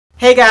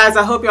Hey guys,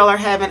 I hope y'all are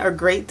having a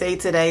great day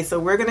today. So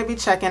we're going to be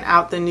checking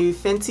out the new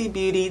Fenty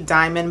Beauty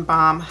Diamond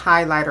Bomb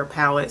Highlighter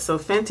Palette. So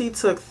Fenty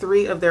took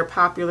 3 of their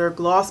popular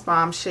Gloss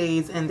Bomb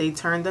shades and they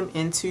turned them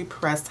into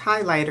pressed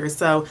highlighters.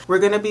 So we're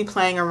going to be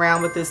playing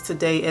around with this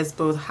today as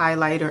both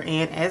highlighter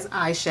and as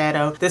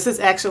eyeshadow. This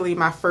is actually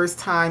my first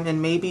time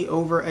in maybe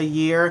over a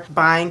year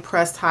buying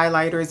pressed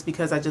highlighters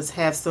because I just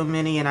have so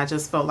many and I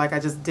just felt like I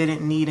just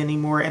didn't need any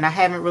more. And I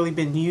haven't really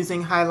been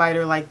using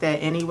highlighter like that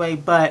anyway,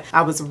 but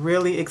I was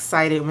really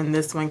excited when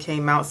this one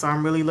came out, so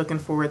I'm really looking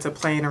forward to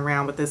playing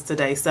around with this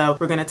today. So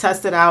we're going to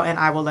test it out and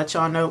I will let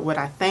y'all know what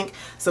I think.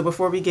 So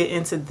before we get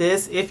into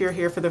this, if you're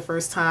here for the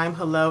first time,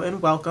 hello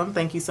and welcome.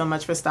 Thank you so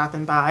much for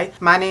stopping by.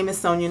 My name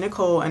is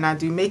SonyaNicole and I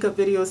do makeup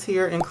videos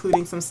here,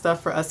 including some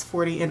stuff for us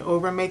 40 and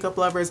over makeup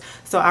lovers.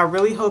 So I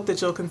really hope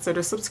that you'll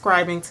consider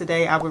subscribing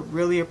today. I would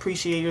really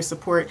appreciate your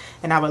support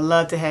and I would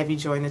love to have you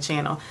join the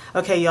channel.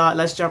 Okay y'all,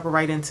 let's jump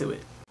right into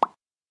it.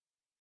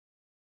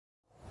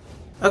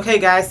 Okay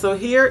guys, so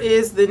here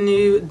is the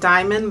new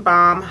Diamond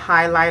Bomb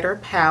Highlighter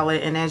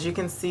Palette, and as you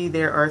can see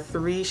there are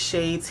 3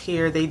 shades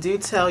here. They do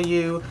tell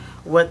you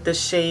what the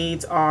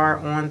shades are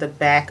on the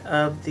back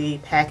of the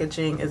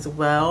packaging as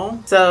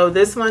well. So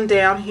this one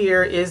down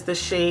here is the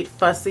shade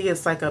Fussy.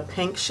 It's like a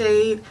pink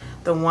shade.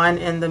 The one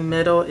in the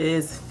middle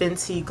is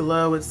Fenty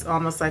Glow. It's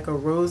almost like a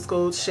rose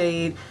gold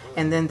shade.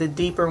 And then the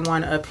deeper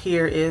one up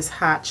here is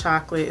Hot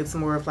Chocolate. It's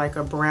more of like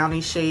a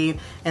brownie shade.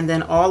 And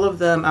then all of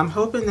them, I'm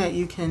hoping that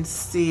you can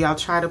see, I'll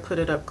try to put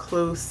it up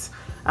close.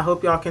 I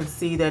hope y'all can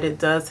see that it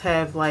does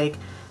have like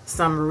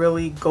some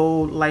really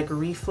gold like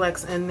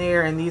reflex in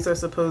there, and these are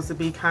supposed to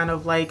be kind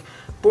of like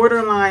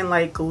borderline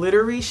like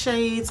glittery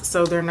shades,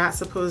 so they're not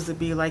supposed to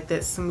be like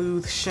that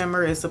smooth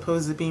shimmer. It's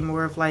supposed to be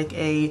more of like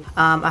a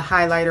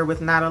highlighter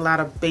with not a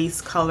lot of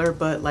base color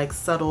but like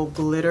subtle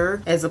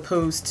glitter as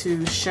opposed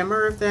to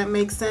shimmer, if that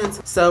makes sense.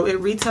 So it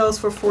retails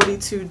for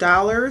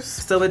 $42,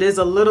 so it is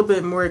a little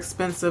bit more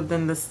expensive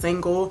than the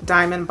single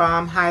Diamond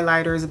Bomb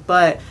highlighters,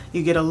 but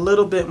you get a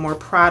little bit more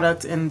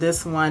product in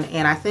this one,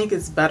 and I think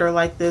it's better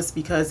like this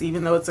because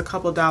even though it's a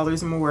couple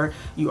dollars more,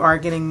 you are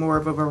getting more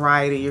of a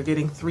variety. You're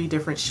getting 3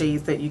 different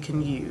shades that you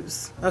can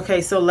use.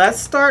 Okay, so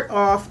let's start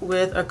off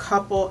with a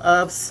couple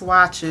of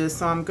swatches.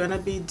 So I'm gonna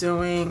be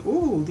doing,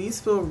 ooh, these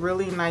feel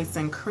really nice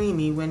and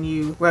creamy when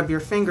you rub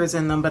your fingers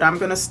in them, but I'm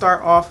gonna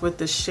start off with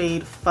the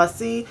shade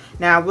Fussy.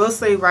 Now I will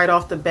say right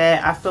off the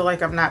bat, I feel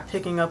like I'm not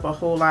picking up a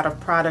whole lot of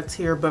product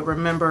here, but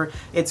remember,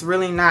 it's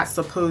really not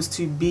supposed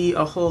to be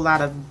a whole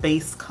lot of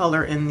base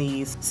color in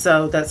these.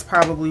 So that's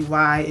probably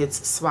why it's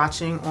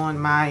swatching on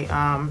my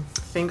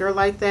finger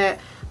like that.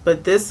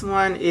 But this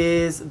one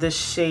is the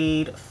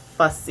shade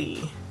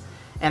Fussy,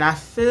 and I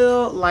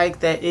feel like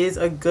that is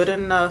a good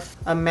enough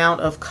amount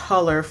of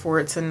color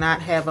for it to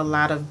not have a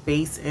lot of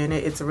base in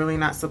it. It's really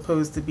not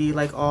supposed to be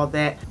like all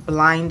that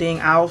blinding.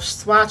 I'll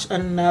swatch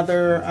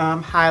another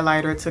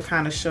highlighter to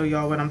kind of show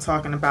y'all what I'm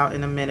talking about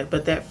in a minute,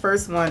 but that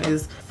first one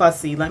is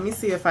Fussy. Let me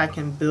see if I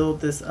can build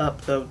this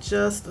up though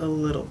just a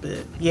little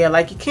bit. Yeah,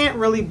 like you can't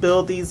really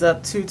build these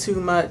up too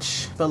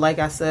much, but like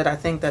I said, I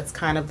think that's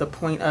kind of the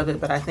point of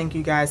it, but I think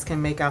you guys can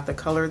make out the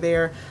color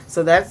there.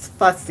 So that's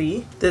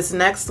Fussy. This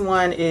next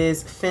one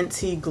is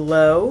Fenty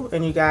Glow,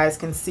 and you guys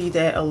can see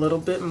that a little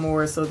bit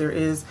more, so there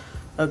is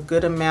a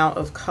good amount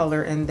of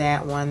color in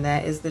that one.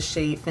 That is the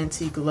shade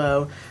Fenty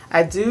Glow.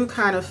 I do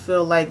kind of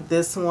feel like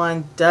this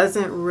one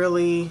doesn't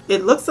really,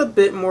 it looks a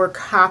bit more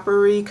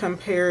coppery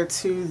compared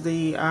to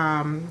the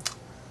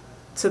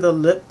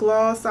lip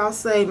gloss, I'll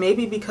say.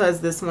 Maybe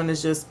because this one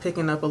is just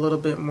picking up a little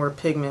bit more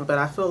pigment, but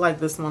I feel like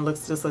this one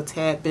looks just a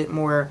tad bit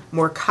more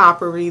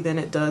coppery than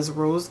it does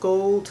rose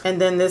gold. And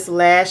then this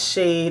last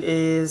shade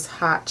is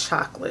Hot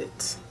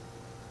Chocolate.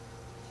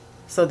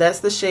 So that's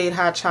the shade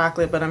Hot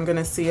Chocolate, but I'm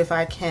gonna see if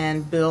I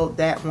can build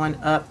that one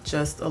up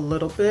just a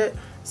little bit.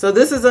 So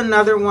this is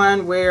another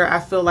one where I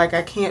feel like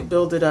I can't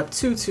build it up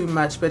too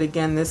much, but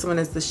again, this one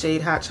is the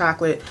shade Hot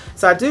Chocolate.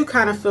 So I do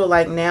kind of feel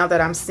like now that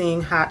I'm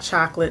seeing Hot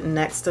Chocolate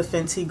next to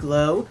Fenty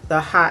Glow,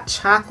 the Hot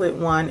Chocolate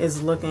one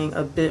is looking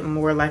a bit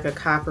more like a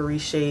coppery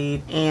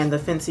shade, and the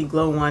Fenty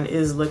Glow one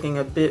is looking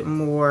a bit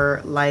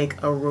more like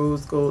a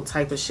rose gold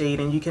type of shade,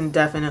 and you can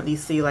definitely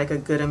see like a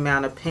good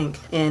amount of pink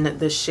in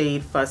the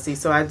shade Fussy.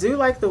 So I do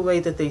like the way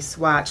that they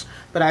swatch,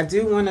 but I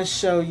do want to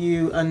show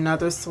you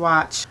another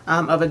swatch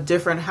of a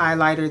different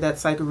highlighter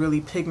that's like really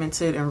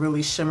pigmented and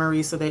really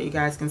shimmery so that you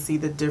guys can see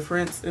the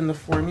difference in the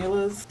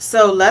formulas.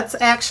 So let's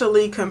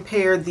actually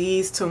compare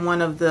these to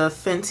one of the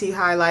Fenty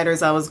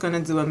highlighters. I was going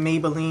to do a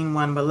Maybelline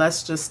one, but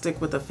let's just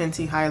stick with a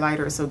Fenty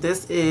highlighter. So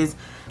this is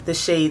the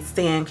shade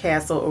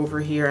Sandcastle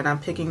over here, and I'm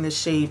picking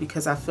this shade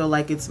because I feel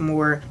like it's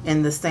more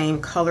in the same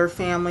color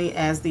family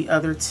as the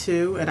other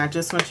 2, and I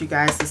just want you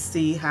guys to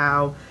see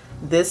how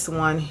this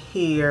one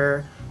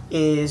here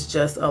is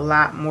just a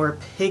lot more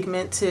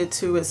pigmented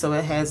to it, so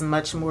it has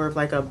much more of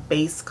like a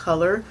base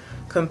color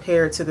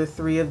compared to the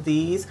 3 of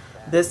these.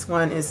 This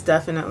one is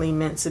definitely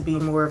meant to be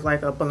more of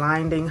like a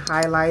blinding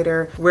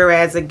highlighter,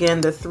 whereas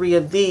again the three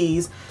of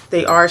these,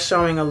 they are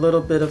showing a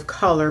little bit of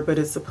color, but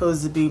it's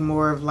supposed to be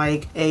more of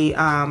like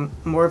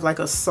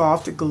a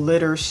soft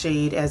glitter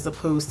shade as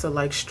opposed to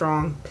like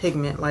strong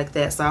pigment like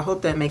that. So I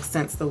hope that makes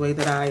sense the way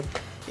that I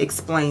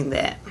explain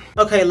that.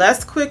 Okay,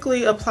 let's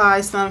quickly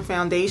apply some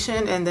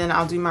foundation and then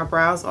I'll do my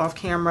brows off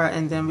camera,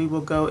 and then we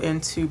will go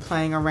into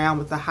playing around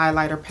with the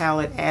highlighter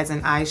palette as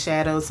an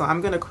eyeshadow. So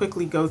I'm going to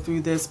quickly go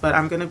through this, but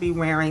I'm going to be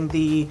wearing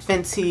the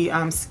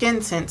Fenty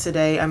Skin Tint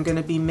today. I'm going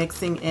to be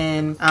mixing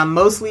in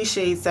mostly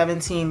shade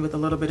 17 with a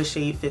little bit of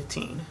shade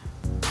 15.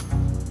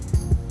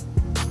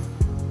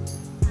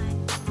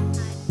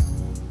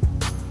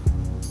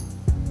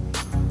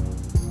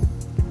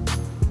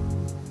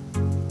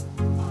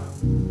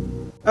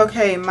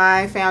 Okay,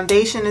 my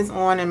foundation is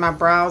on and my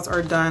brows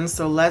are done,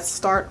 so let's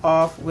start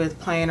off with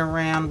playing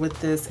around with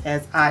this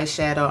as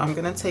eyeshadow. I'm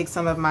going to take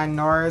some of my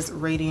NARS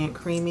Radiant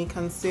Creamy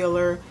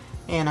Concealer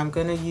and I'm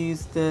going to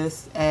use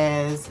this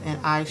as an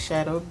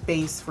eyeshadow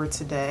base for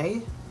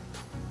today.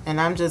 And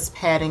I'm just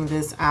patting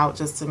this out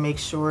just to make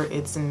sure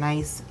it's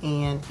nice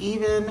and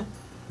even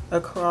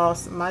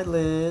across my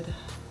lid.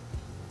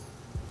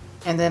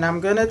 And then I'm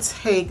going to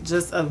take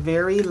just a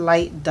very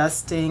light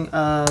dusting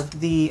of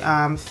the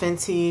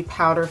Fenty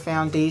Powder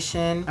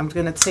Foundation. I'm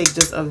going to take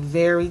just a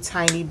very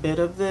tiny bit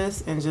of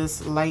this and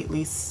just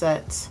lightly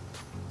set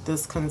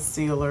this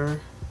concealer.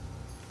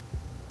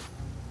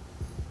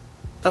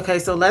 Okay,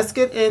 so let's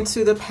get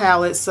into the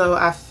palette. So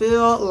I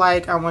feel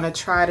like I want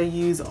to try to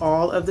use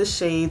all of the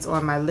shades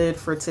on my lid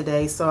for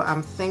today. So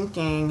I'm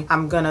thinking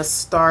I'm going to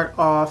start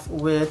off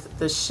with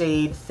the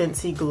shade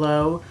Fenty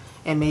Glow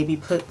and maybe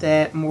put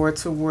that more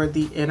toward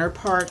the inner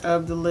part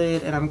of the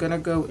lid. And I'm gonna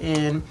go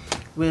in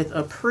with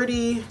a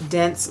pretty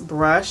dense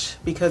brush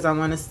because I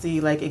want to see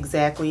like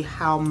exactly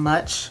how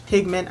much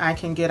pigment I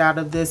can get out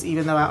of this,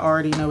 even though I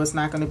already know it's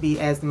not going to be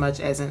as much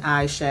as an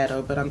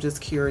eyeshadow, but I'm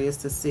just curious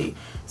to see.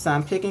 So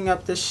I'm picking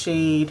up the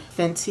shade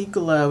Fenty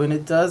Glow, and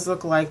it does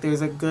look like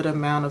there's a good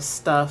amount of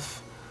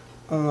stuff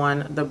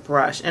on the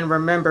brush. And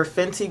remember,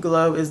 Fenty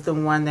Glow is the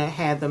one that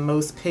had the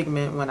most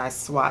pigment when I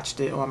swatched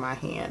it on my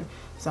hand.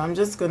 So I'm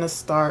just going to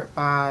start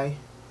by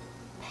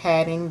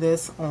patting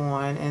this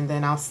on, and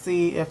then I'll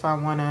see if I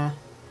want to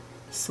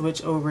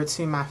switch over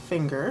to my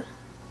finger,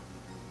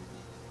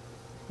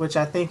 which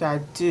I think I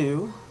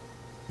do.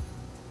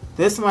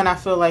 This one I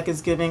feel like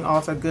is giving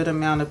off a good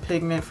amount of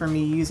pigment for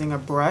me using a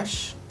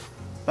brush,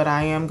 but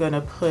I am going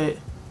to put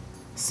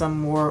some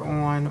more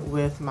on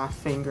with my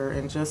finger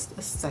in just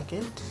a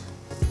second.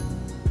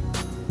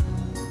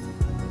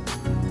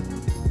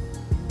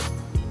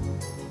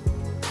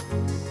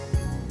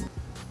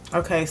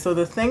 Okay, so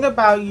the thing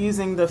about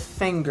using the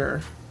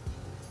finger,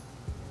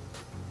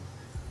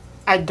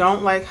 I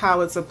don't like how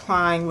it's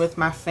applying with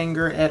my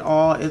finger at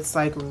all. It's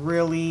like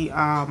really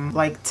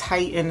like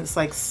tight, and it's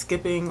like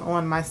skipping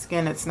on my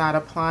skin. It's not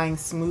applying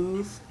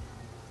smooth.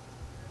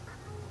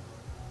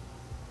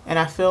 And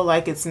I feel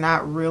like it's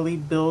not really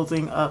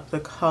building up the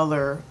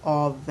color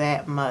all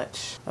that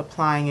much,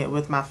 applying it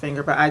with my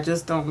finger. But I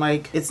just don't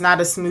like, it's not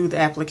a smooth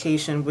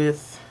application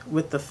with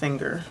the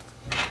finger.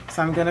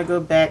 So I'm going to go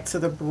back to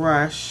the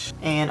brush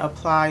and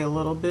apply a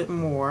little bit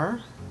more.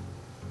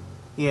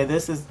 Yeah,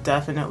 this is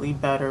definitely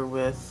better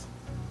with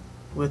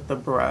the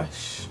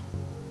brush.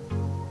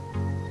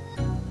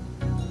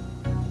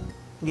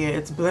 Yeah,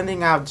 it's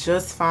blending out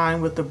just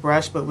fine with the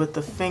brush, but with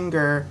the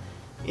finger,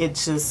 it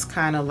just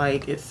kind of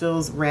like, it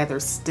feels rather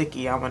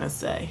sticky, I want to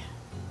say.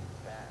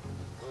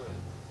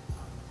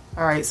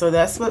 Alright, so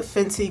that's what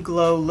Fenty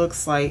Glow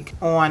looks like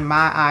on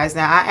my eyes.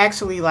 Now, I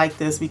actually like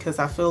this because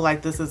I feel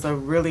like this is a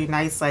really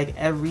nice, like,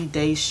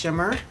 everyday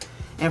shimmer.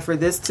 And for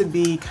this to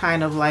be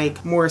kind of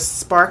like more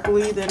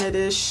sparkly than it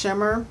is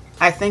shimmer,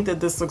 I think that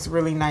this looks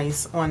really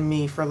nice on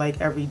me for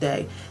like every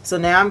day. So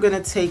now I'm going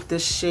to take the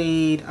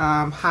shade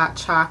Hot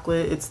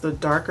Chocolate. It's the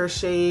darker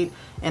shade.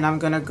 And I'm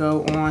going to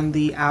go on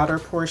the outer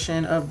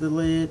portion of the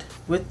lid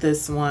with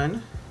this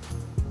one.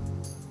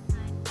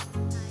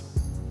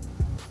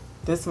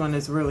 This one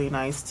is really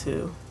nice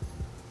too.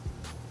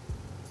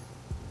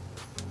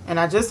 And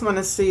I just want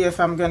to see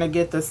if I'm going to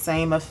get the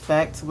same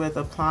effect with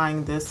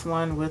applying this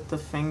one with the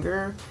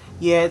finger.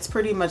 Yeah, it's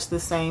pretty much the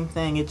same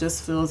thing. It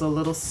just feels a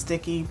little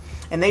sticky.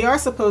 And they are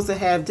supposed to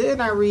have,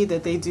 didn't I read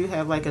that they do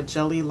have like a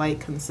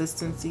jelly-like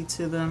consistency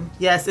to them?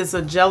 Yes, it's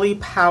a jelly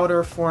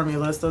powder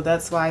formula, so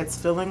that's why it's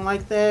feeling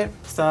like that.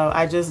 So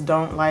I just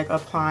don't like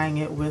applying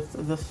it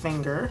with the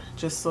finger,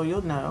 just so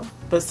you'll know.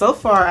 But so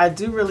far, I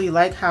do really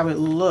like how it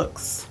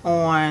looks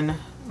on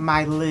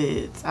my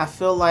lids. I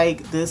feel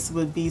like this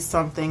would be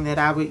something that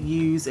I would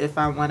use if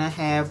I want to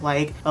have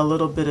like a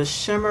little bit of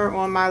shimmer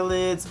on my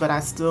lids, but I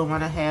still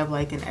want to have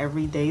like an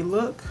everyday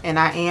look. And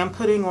I am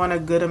putting on a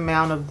good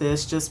amount of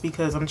this just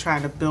because I'm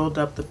trying to build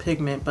up the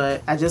pigment,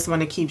 but I just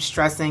want to keep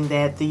stressing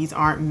that these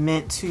aren't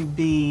meant to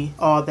be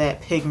all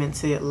that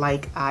pigmented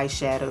like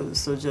eyeshadows.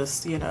 So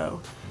just, you know,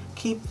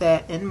 keep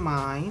that in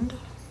mind.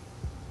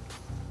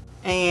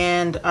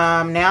 And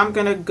now I'm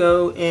gonna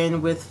go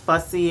in with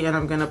Fussy, and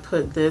I'm gonna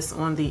put this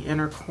on the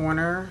inner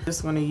corner.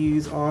 Just want to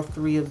use all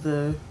three of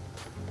the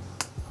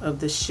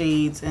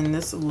shades in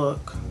this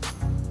look.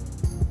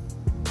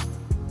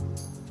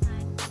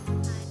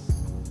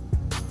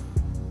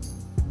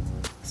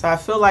 So I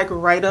feel like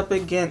right up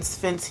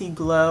against Fenty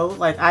Glow,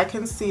 like I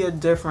can see a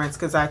difference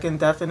because I can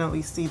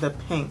definitely see the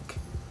pink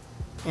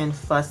in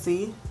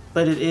Fussy,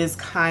 but it is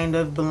kind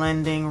of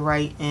blending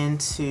right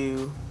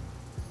into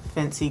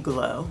Fenty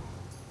Glow.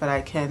 But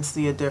I can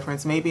see a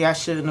difference. Maybe I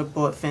shouldn't have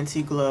brought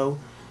Fenty Glow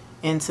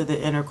into the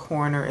inner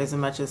corner as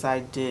much as I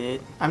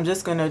did. I'm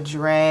just gonna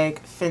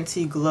drag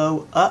Fenty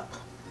Glow up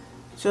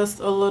just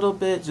a little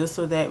bit, just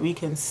so that we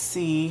can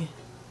see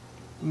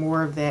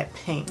more of that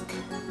pink.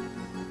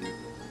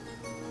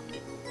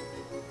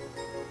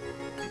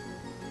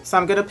 So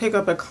I'm gonna pick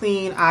up a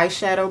clean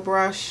eyeshadow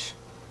brush,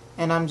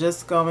 and I'm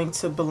just going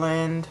to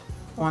blend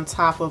on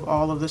top of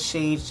all of the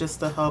shades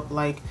just to help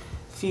like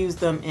fuse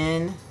them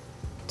in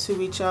to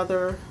each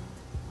other.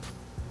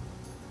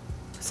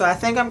 So I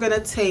think I'm going to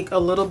take a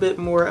little bit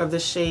more of the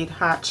shade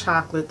Hot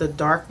Chocolate, the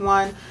dark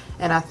one,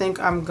 and I think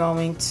I'm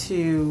going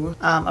to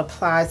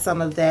apply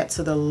some of that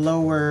to the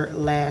lower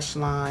lash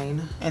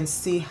line and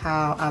see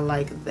how I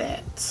like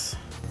that.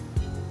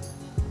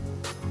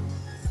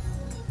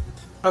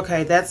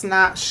 Okay, that's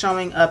not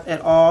showing up at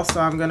all,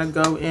 so I'm gonna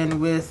go in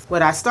with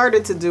what I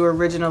started to do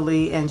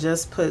originally and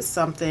just put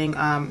something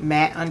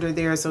matte under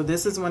there. So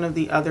this is one of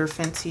the other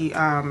Fenty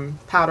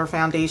powder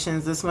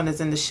foundations. This one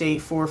is in the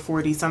shade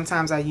 440.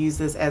 Sometimes I use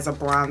this as a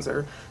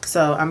bronzer.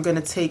 So I'm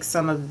gonna take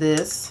some of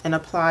this and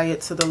apply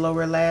it to the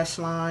lower lash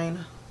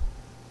line.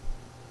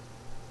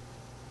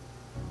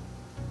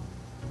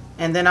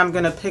 And then I'm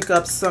gonna pick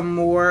up some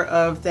more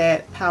of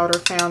that powder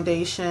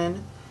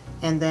foundation,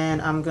 and then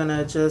I'm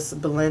gonna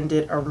just blend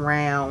it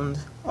around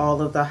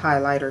all of the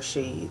highlighter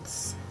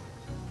shades.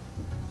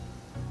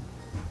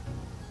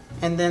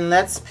 And then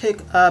let's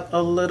pick up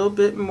a little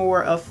bit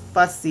more of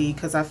Fussy,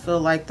 because I feel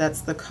like that's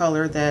the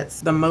color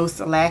that's the most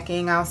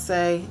lacking, I'll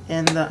say,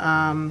 in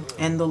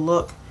the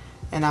look.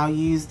 And I'll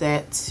use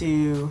that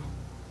to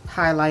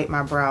highlight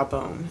my brow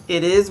bone.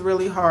 It is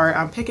really hard.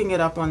 I'm picking it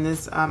up on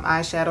this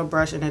eyeshadow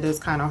brush, and it is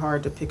kind of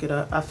hard to pick it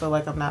up. I feel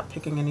like I'm not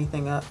picking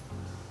anything up.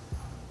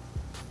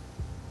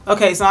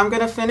 Okay, so I'm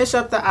going to finish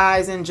up the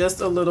eyes in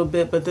just a little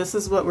bit, but this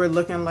is what we're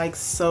looking like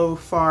so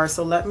far.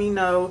 So let me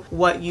know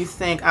what you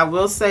think. I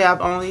will say I've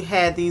only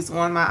had these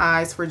on my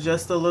eyes for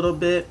just a little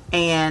bit,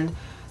 and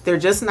they're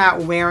just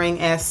not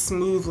wearing as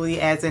smoothly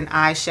as an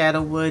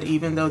eyeshadow would,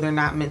 even though they're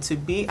not meant to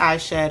be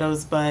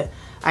eyeshadows. But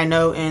I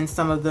know in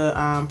some of the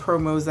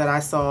promos that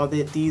I saw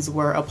that these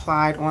were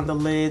applied on the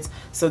lids,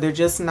 so they're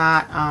just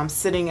not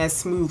sitting as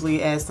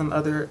smoothly as some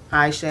other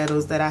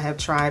eyeshadows that I have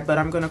tried. But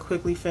I'm going to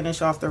quickly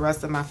finish off the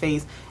rest of my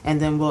face,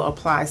 and then we'll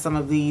apply some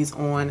of these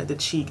on the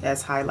cheek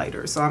as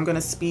highlighters. So I'm going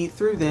to speed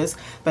through this,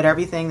 but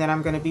everything that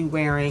I'm going to be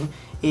wearing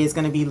is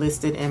going to be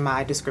listed in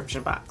my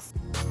description box.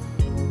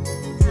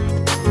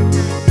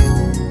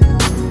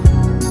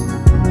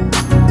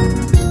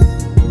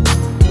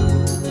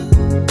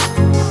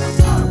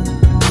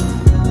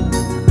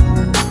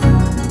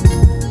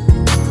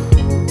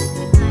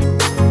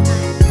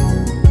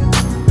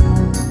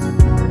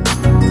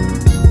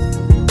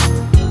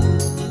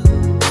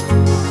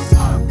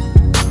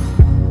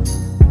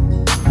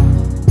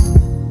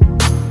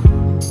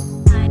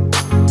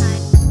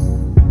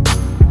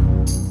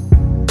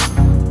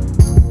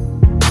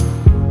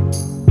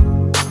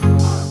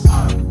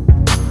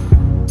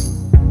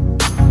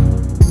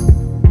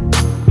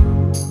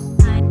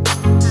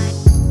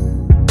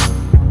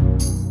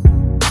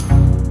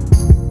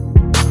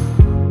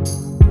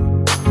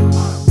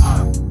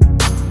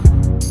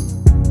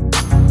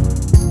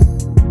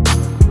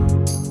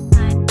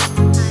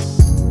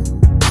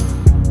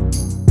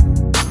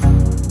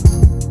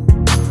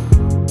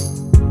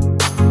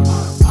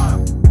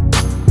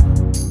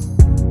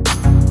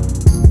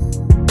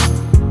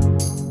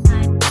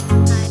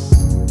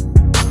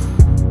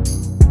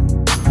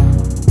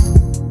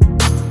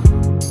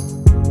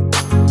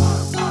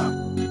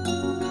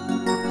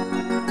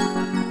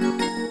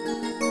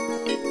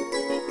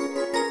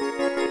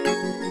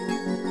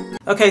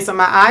 Okay, so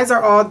my eyes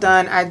are all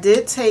done. I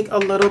did take a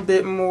little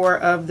bit more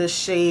of the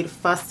shade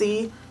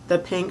Fussy, the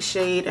pink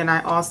shade, and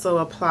I also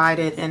applied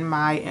it in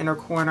my inner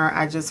corner.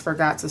 I just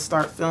forgot to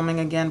start filming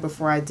again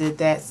before I did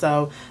that,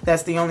 so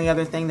that's the only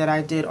other thing that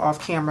I did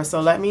off camera.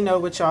 So let me know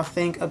what y'all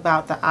think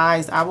about the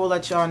eyes. I will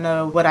let y'all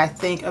know what I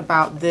think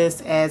about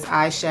this as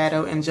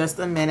eyeshadow in just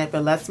a minute,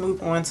 but let's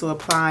move on to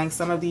applying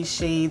some of these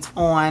shades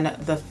on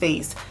the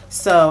face.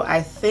 So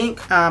I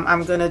think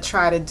I'm gonna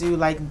try to do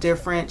like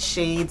different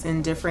shades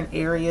in different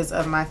areas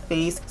of my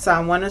face. So I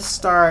want to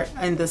start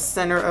in the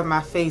center of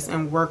my face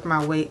and work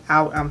my way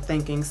out, I'm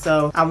thinking.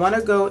 So I want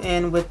to go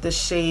in with the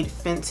shade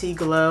Fenty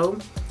Glow.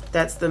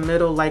 That's the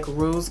middle like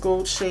rose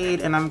gold shade,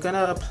 and I'm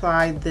gonna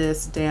apply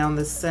this down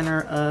the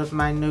center of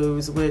my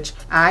nose, which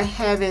I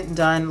haven't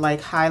done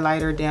like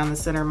highlighter down the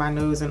center of my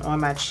nose and on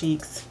my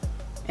cheeks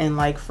in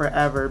like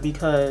forever,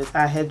 because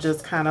I had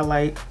just kind of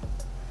like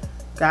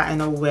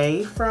gotten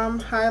away from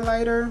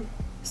highlighter.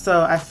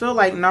 So I feel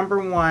like number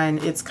one,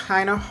 it's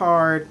kind of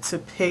hard to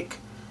pick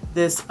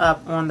this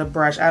up on the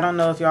brush. I don't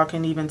know if y'all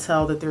can even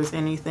tell that there's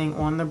anything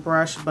on the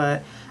brush,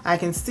 but I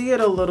can see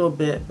it a little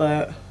bit,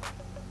 but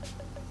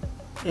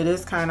it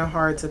is kind of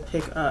hard to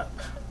pick up.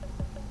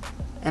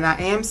 And I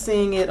am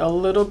seeing it a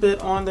little bit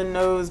on the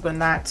nose, but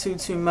not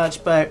too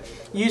much. But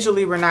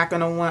usually we're not going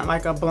to want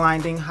like a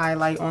blinding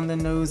highlight on the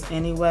nose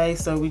anyway.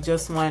 So we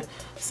just want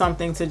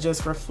something to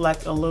just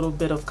reflect a little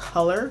bit of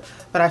color.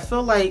 But I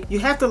feel like you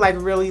have to like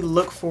really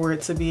look for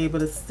it to be able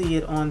to see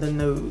it on the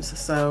nose.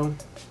 So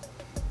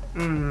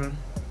I'm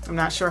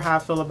not sure how I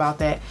feel about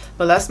that.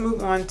 But let's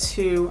move on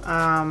to,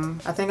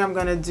 I think I'm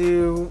going to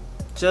do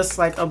just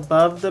like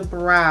above the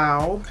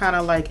brow, kind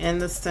of like in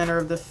the center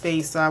of the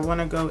face. So I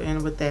want to go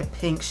in with that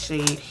pink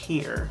shade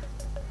here.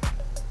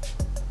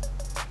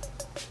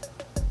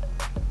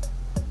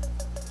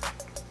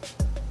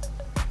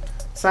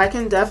 So I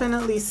can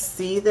definitely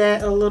see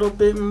that a little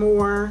bit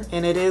more,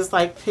 and it is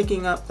like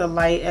picking up the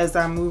light as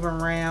I move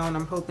around.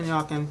 I'm hoping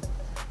y'all can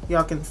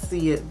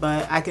see it,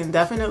 but I can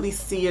definitely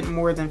see it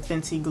more than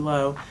Fenty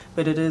Glow,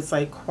 but it is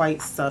like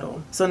quite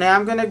subtle. So now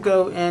I'm gonna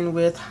go in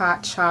with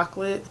Hot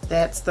Chocolate.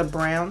 That's the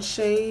brown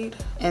shade,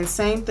 and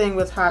same thing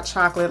with Hot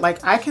Chocolate.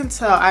 Like I can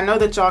tell, I know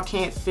that y'all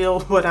can't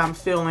feel what I'm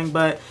feeling,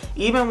 but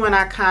even when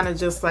I kind of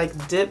just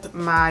like dip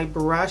my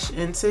brush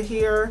into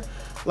here,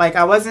 like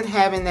I wasn't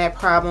having that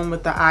problem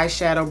with the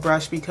eyeshadow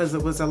brush because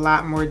it was a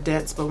lot more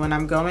dense, but when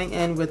I'm going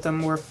in with a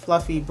more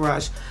fluffy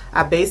brush,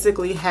 I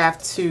basically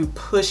have to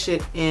push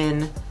it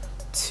in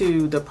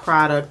to the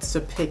product to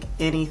pick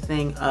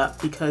anything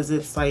up because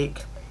it's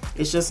like,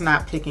 it's just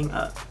not picking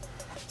up.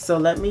 So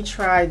let me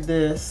try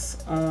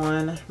this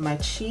on my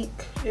cheek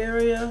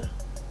area.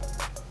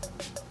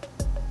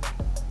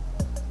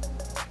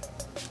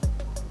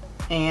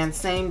 And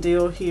same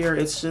deal here,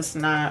 it's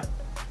not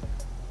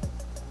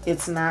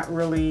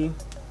really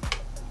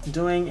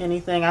doing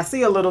anything. I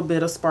see a little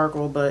bit of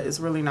sparkle, but it's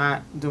really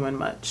not doing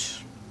much.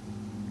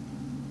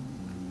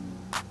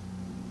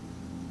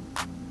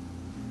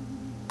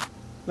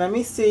 Let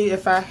me see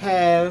if I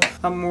have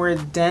a more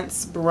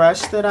dense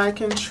brush that I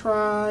can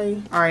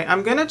try. All right,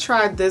 I'm gonna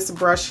try this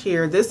brush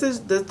here.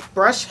 The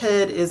brush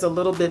head is a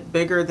little bit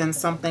bigger than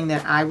something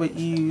that I would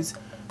use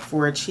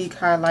for a cheek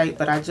highlight,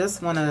 but I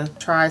just want to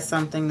try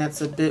something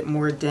that's a bit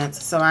more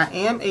dense. So I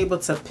am able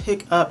to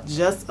pick up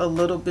just a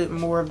little bit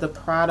more of the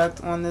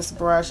product on this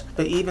brush,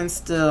 but even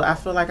still, I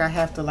feel like I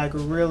have to like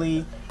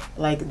really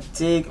like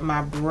dig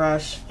my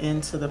brush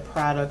into the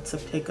product to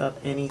pick up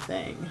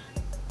anything.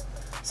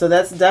 So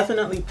that's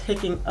definitely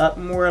picking up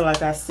more.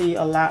 Like I see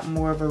a lot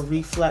more of a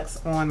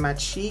reflex on my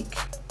cheek.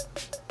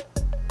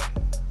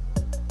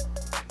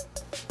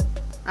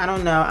 I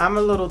don't know, I'm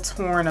a little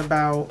torn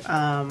about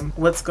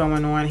what's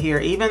going on here.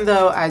 Even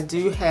though I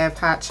do have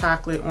Hot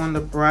Chocolate on the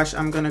brush,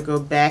 I'm gonna go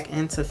back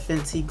into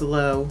Fenty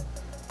Glow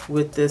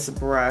with this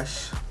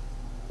brush.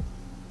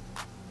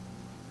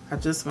 I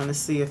just want to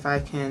see if I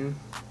can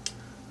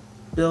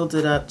build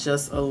it up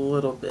just a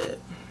little bit.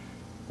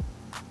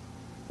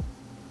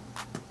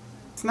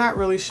 It's not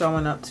really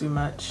showing up too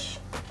much.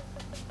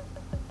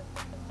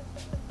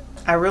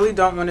 I really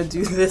don't want to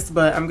do this,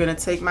 but I'm going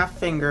to take my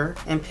finger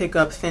and pick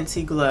up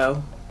Fenty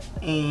Glow,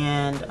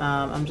 and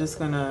I'm just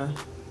going to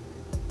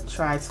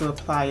try to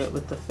apply it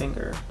with the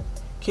finger.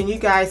 Can you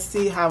guys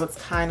see how it's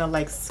kind of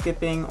like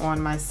skipping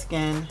on my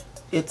skin?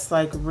 It's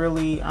like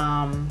really,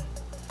 I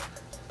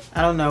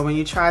don't know, when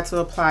you try to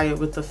apply it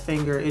with the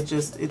finger,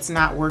 it's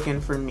not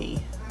working for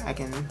me.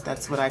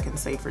 That's what I can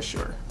say for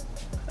sure.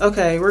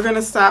 Okay, we're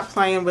gonna stop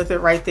playing with it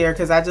right there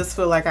because I just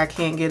feel like I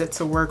can't get it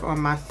to work on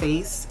my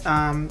face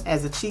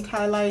as a cheek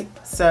highlight.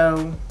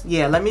 So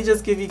yeah, let me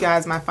just give you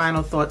guys my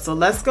final thoughts. So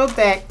let's go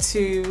back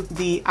to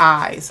the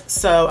eyes.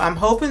 So I'm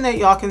hoping that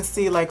y'all can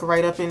see like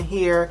right up in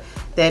here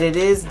that it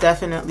is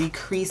definitely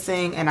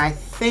creasing, and I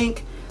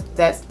think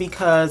that's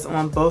because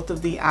on both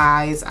of the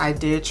eyes I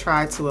did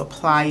try to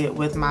apply it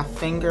with my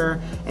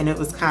finger and it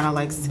was kind of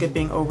like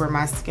skipping over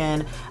my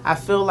skin. I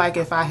feel like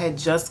if I had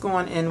just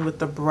gone in with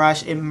the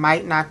brush, it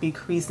might not be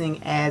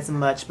creasing as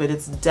much, but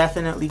it's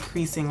definitely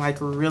creasing like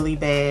really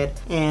bad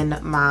in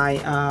my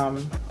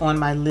on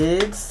my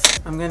lids.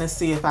 I'm gonna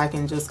see if I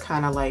can just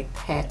kind of like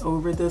pat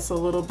over this a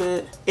little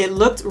bit. It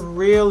looked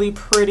really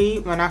pretty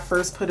when I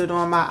first put it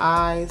on my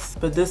eyes,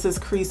 but this is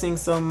creasing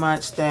so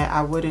much that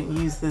I wouldn't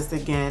use this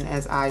again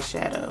as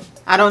eyeshadow.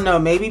 I don't know,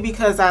 maybe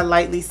because I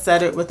lightly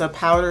set it with a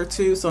powder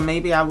too, so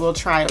maybe I will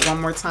try it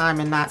one more time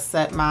and not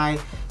set my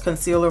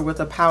concealer with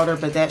a powder,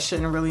 but that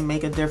shouldn't really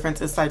make a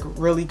difference. It's like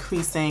really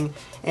creasing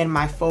in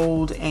my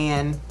fold,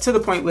 and to the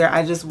point where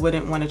I just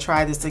wouldn't want to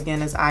try this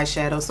again as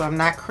eyeshadow. So I'm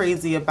not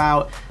crazy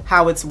about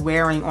how it's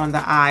wearing on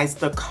the eyes.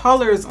 The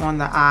colors on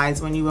the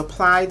eyes, when you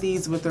apply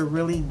these with a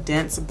really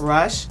dense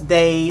brush,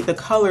 the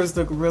colors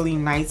look really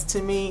nice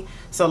to me.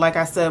 So like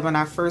I said, when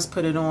I first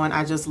put it on,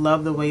 I just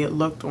love the way it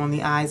looked on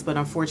the eyes, but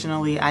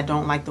unfortunately I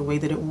don't like the way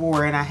that it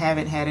wore, and I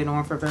haven't had it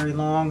on for very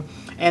long.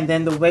 And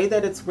then the way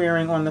that it's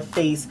wearing on the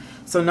face,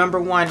 so So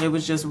number one, it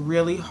was just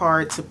really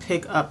hard to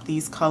pick up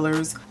these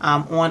colors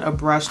on a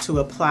brush to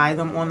apply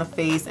them on the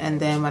face, and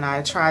then when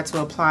I tried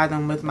to apply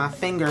them with my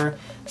finger,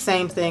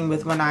 same thing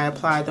with when I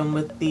apply them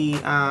with the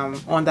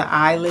on the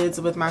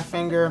eyelids with my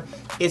finger,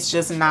 it's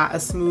just not a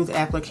smooth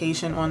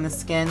application on the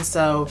skin.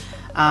 So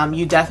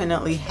you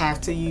definitely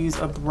have to use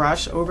a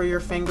brush over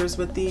your fingers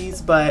with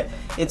these, but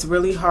it's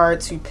really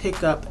hard to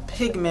pick up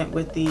pigment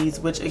with these,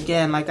 which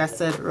again, like I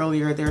said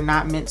earlier, they're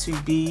not meant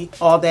to be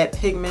all that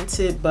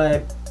pigmented,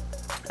 but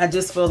I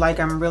just feel like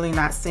I'm really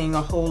not seeing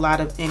a whole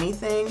lot of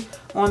anything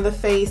on the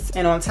face.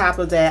 And on top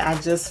of that, I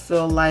just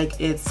feel like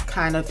it's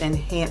kind of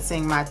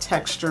enhancing my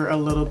texture a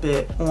little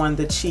bit on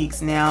the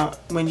cheeks. Now,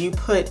 when you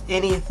put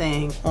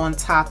anything on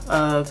top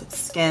of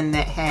skin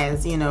that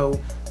has, you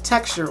know,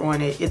 texture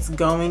on it, it's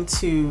going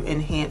to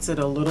enhance it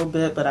a little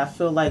bit, but I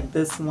feel like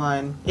this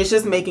one, it's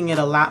just making it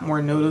a lot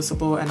more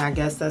noticeable, and I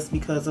guess that's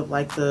because of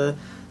like the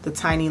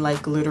tiny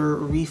like glitter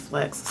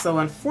reflex. So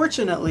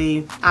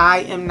unfortunately, I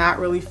am not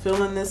really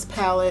feeling this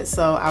palette,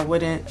 so I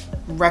wouldn't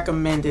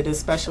recommend it,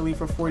 especially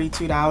for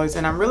 $42.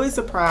 And I'm really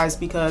surprised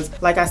because,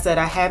 like I said,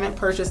 I haven't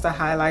purchased a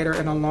highlighter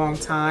in a long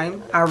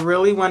time. I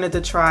really wanted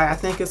to try, I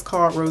think it's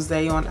called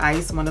Rosé on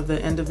Ice, one of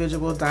the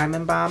individual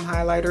Diamond Bomb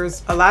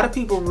highlighters. A lot of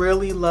people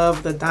really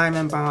love the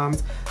Diamond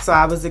Bombs, so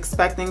I was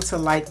expecting to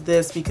like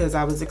this because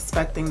I was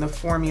expecting the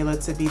formula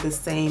to be the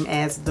same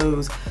as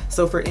those.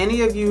 So for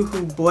any of you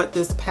who bought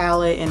this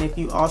palette, and if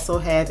you also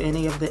have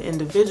any of the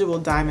individual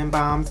Diamond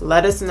Bombs,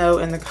 let us know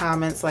in the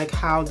comments like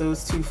how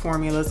those two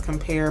formulas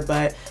compare.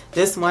 But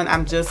this one,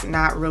 I'm just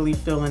not really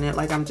feeling it.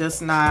 Like I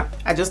just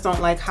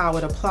don't like how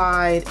it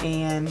applied,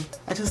 and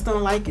I just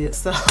don't like it.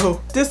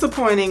 So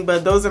disappointing,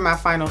 but those are my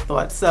final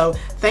thoughts. So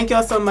thank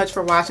y'all so much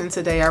for watching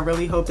today. I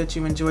really hope that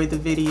you enjoyed the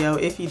video.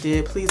 If you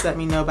did, please let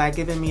me know by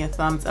giving me a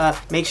thumbs up.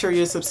 Make sure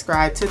you're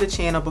subscribed to the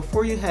channel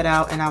before you head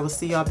out, and I will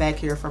see y'all back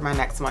here for my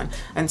next one.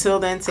 Until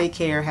then, take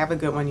care. Have a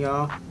good one,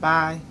 y'all.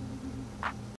 Bye.